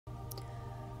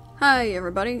Hi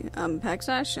everybody, I'm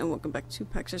Paxash, and welcome back to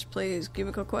Paxash Plays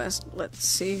Cubicle Quest. Let's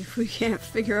see if we can't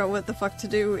figure out what the fuck to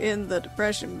do in the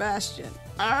Depression Bastion.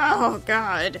 Oh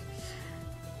god!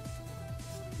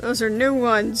 Those are new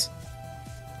ones!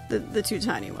 The two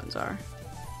tiny ones are.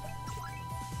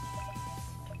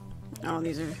 Oh,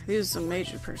 these are some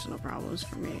major personal problems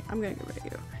for me. I'm gonna get rid of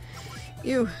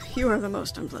you. You are the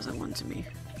most unpleasant one to me.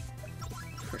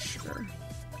 For sure.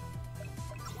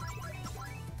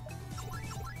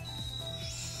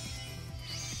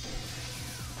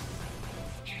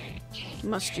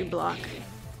 Must you block?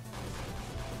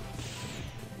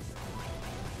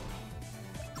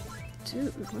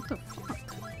 Dude, what the fuck?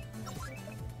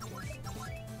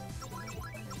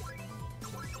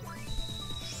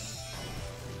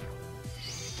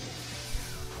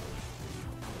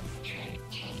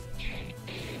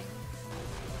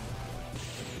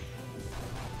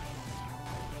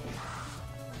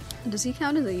 Does he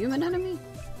count as a human enemy?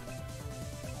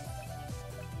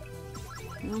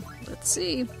 Well, let's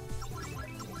see.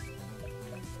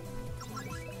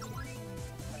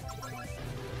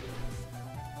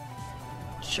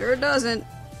 Sure doesn't.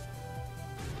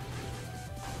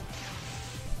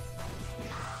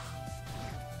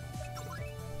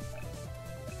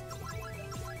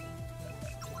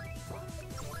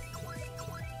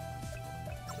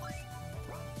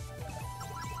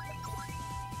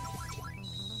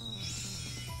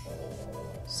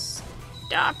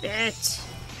 Stop it.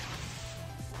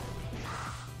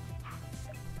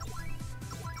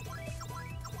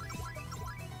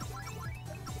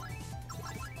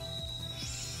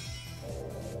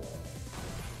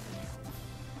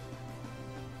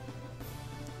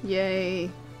 Yay.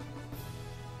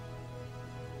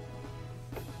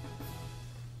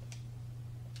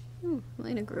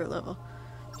 Elena grew a level.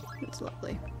 It's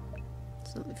lovely.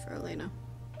 It's lovely for Elena.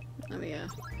 Let me,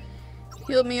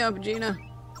 heal me up, Gina.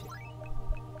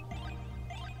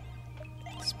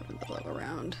 Spread the love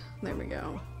around. There we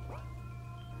go.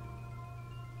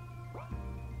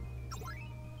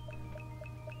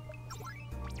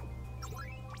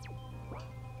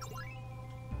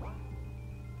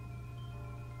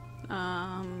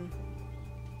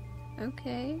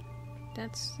 Okay.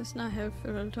 That's not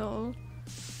helpful at all.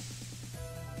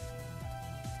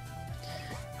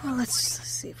 Well, let's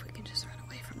see if we can just run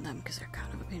away from them, because they're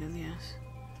kind of a pain in the ass.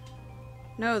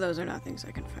 No, those are not things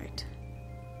I can fight.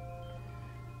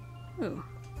 Ooh.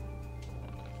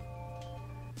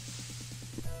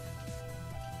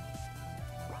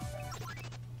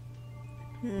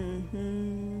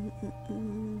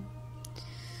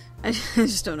 I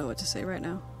just don't know what to say right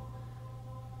now.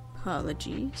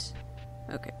 Apologies.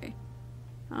 Okay.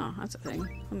 Oh, that's a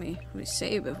thing. Let me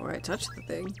save before I touch the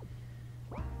thing.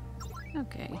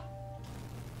 Okay.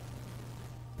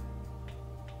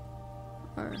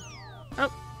 Or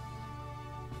oh,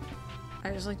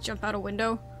 I just like jump out a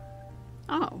window.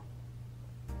 Oh.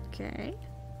 Okay.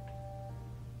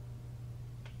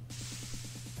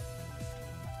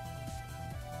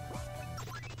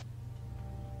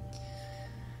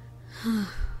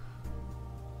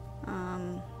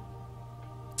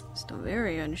 Still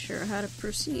very unsure how to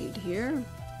proceed here.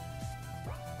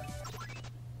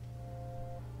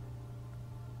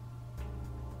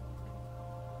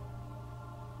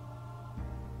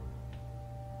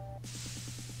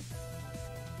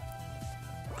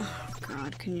 Oh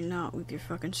god, can you not with your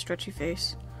fucking stretchy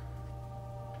face?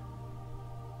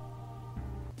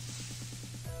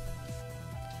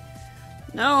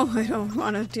 No, I don't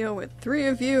want to deal with three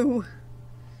of you.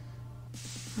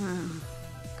 Oh,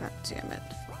 god damn it.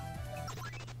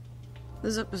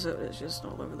 This episode is just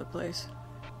all over the place.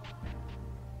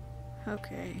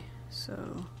 Okay, so...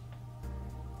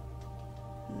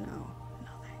 No,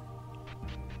 nothing.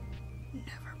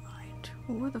 Never mind.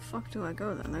 Well, where the fuck do I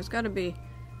go then? There's gotta be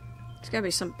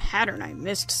some pattern I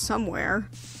missed somewhere.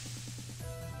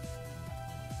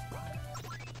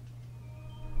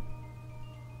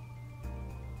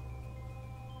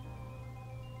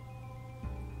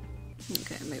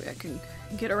 Okay, maybe I can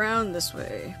get around this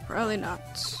way. Probably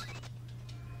not.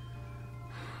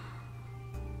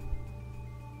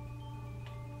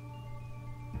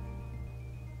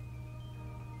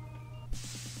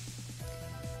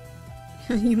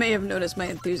 You may have noticed my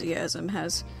enthusiasm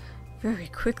has very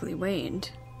quickly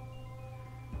waned.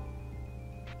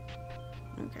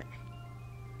 Okay.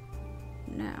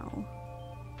 Now...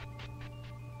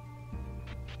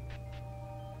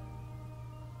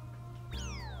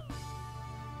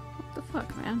 What the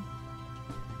fuck, man?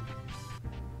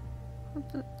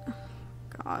 What the...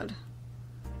 God.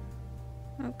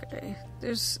 Okay.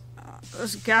 There's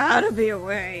gotta be a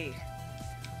way.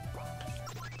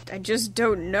 I just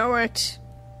don't know it.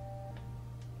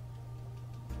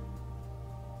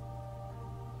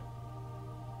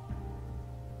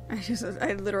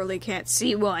 I literally can't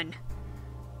see one.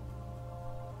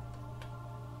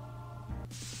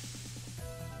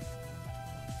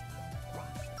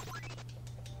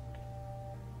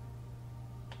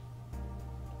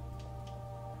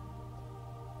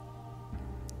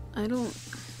 I don't...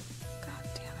 God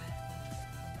damn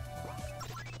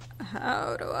it.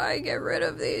 How do I get rid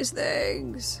of these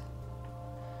things?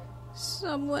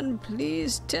 Someone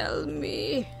please tell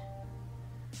me.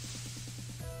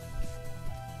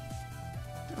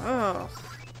 Oh.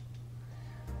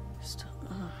 Just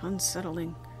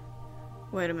unsettling.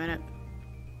 Wait a minute.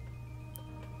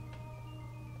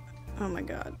 Oh my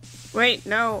god. Wait,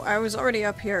 no, I was already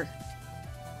up here.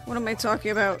 What am I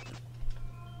talking about?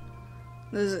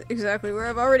 This is exactly where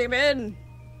I've already been!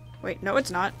 Wait, no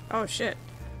it's not. Oh shit.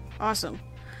 Awesome.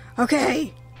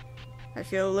 Okay! I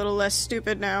feel a little less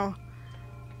stupid now.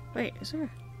 Wait, is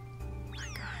there... Oh my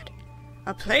god.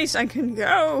 A place I can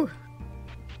go!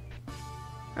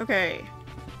 Okay.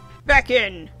 Back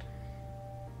in!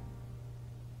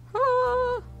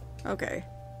 Ah! Okay.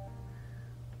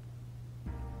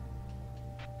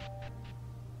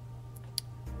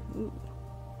 Ooh.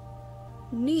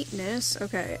 Neatness.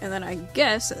 Okay, and then I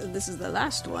guess this is the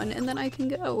last one, and then I can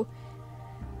go.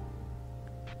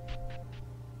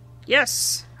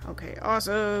 Yes! Okay,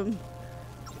 awesome.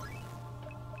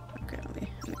 Okay, let me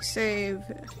save.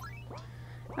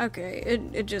 Okay,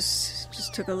 it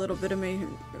just took a little bit of me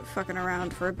fucking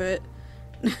around for a bit.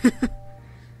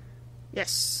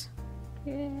 Yes.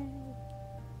 Yay.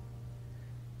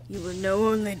 You will know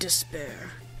only despair.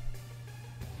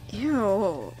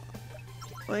 Ew.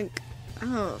 Like,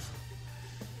 oh.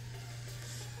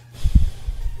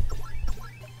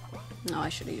 No, I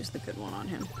should have used the good one on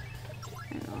him.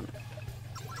 Hang on.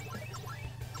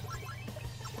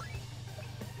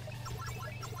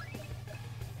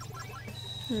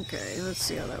 Okay, let's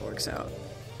see how that works out.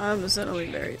 I'm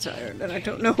suddenly very tired, and I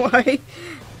don't know why.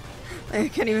 I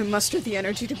can't even muster the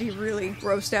energy to be really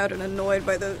grossed out and annoyed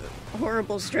by the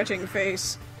horrible stretching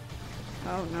face.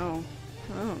 Oh no.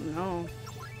 Oh no.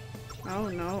 Oh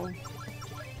no.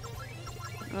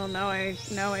 Well, now I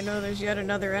know there's yet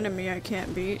another enemy I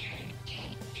can't beat.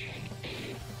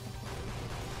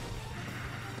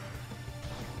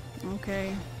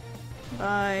 Okay.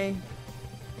 Bye.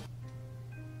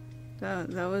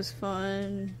 That was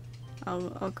fun.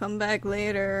 I'll come back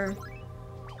later.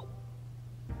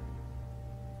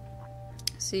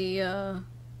 See ya.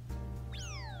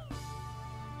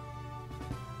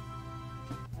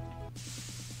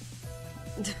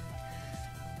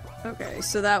 Okay,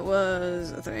 so that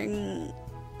was a thing.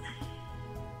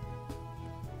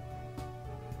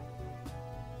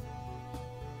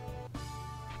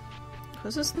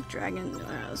 Was this the dragon?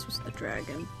 This was the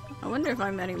dragon. I wonder if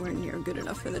I'm anywhere near good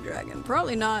enough for the dragon.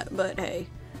 Probably not, but hey.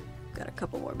 Got a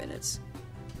couple more minutes.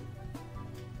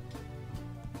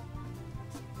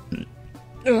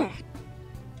 Ugh.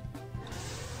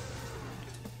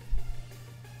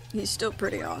 He's still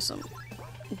pretty awesome,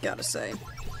 gotta say.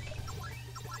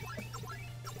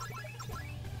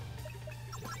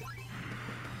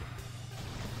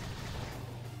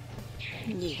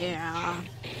 Yeah.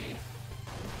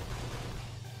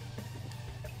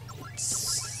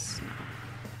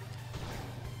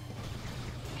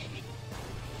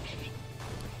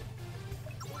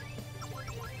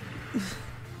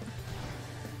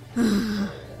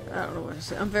 I don't know what to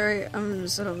say. I'm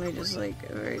suddenly just like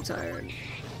very tired.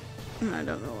 I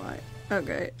don't know why.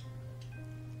 Okay.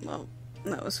 Well,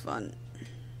 that was fun.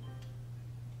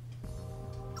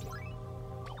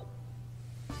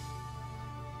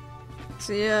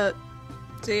 See ya,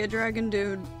 dragon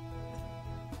dude.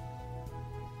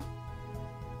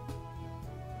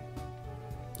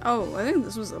 Oh, I think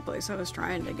this was the place I was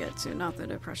trying to get to, not the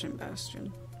Depression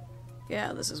Bastion.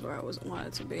 Yeah, this is where I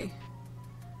wanted to be.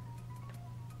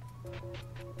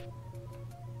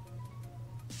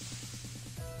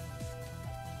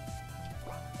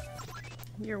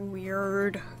 You're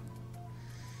weird.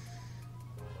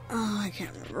 Oh, I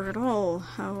can't remember at all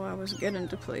how I was getting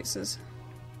to places.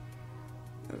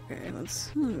 Okay, let's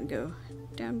go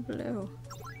down below.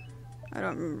 I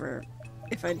don't remember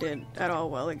if I did at all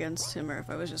well against him or if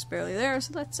I was just barely there,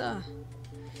 so let's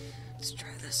try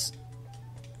this.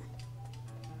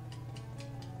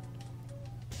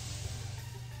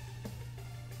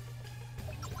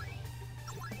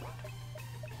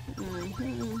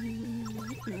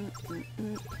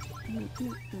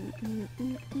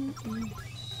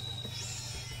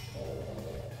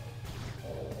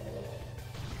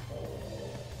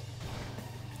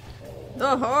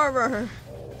 The horror!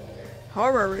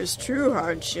 Horror is true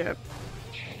hardship.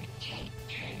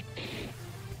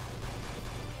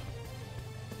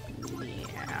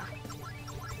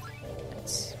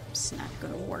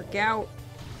 gonna work out.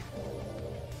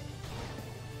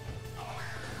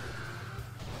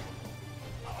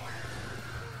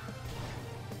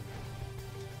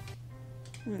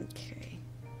 Okay.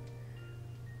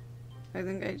 I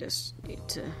think I just need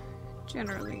to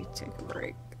generally take a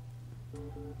break.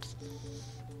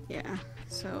 Yeah,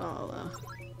 so I'll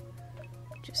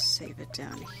just save it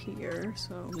down here,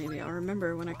 so maybe I'll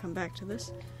remember when I come back to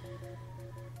this.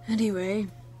 Anyway,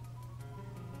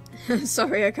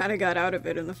 sorry I kind of got out of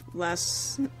it in the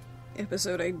last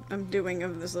episode I'm doing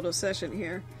of this little session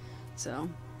here. So,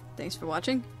 thanks for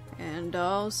watching, and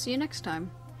I'll see you next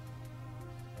time.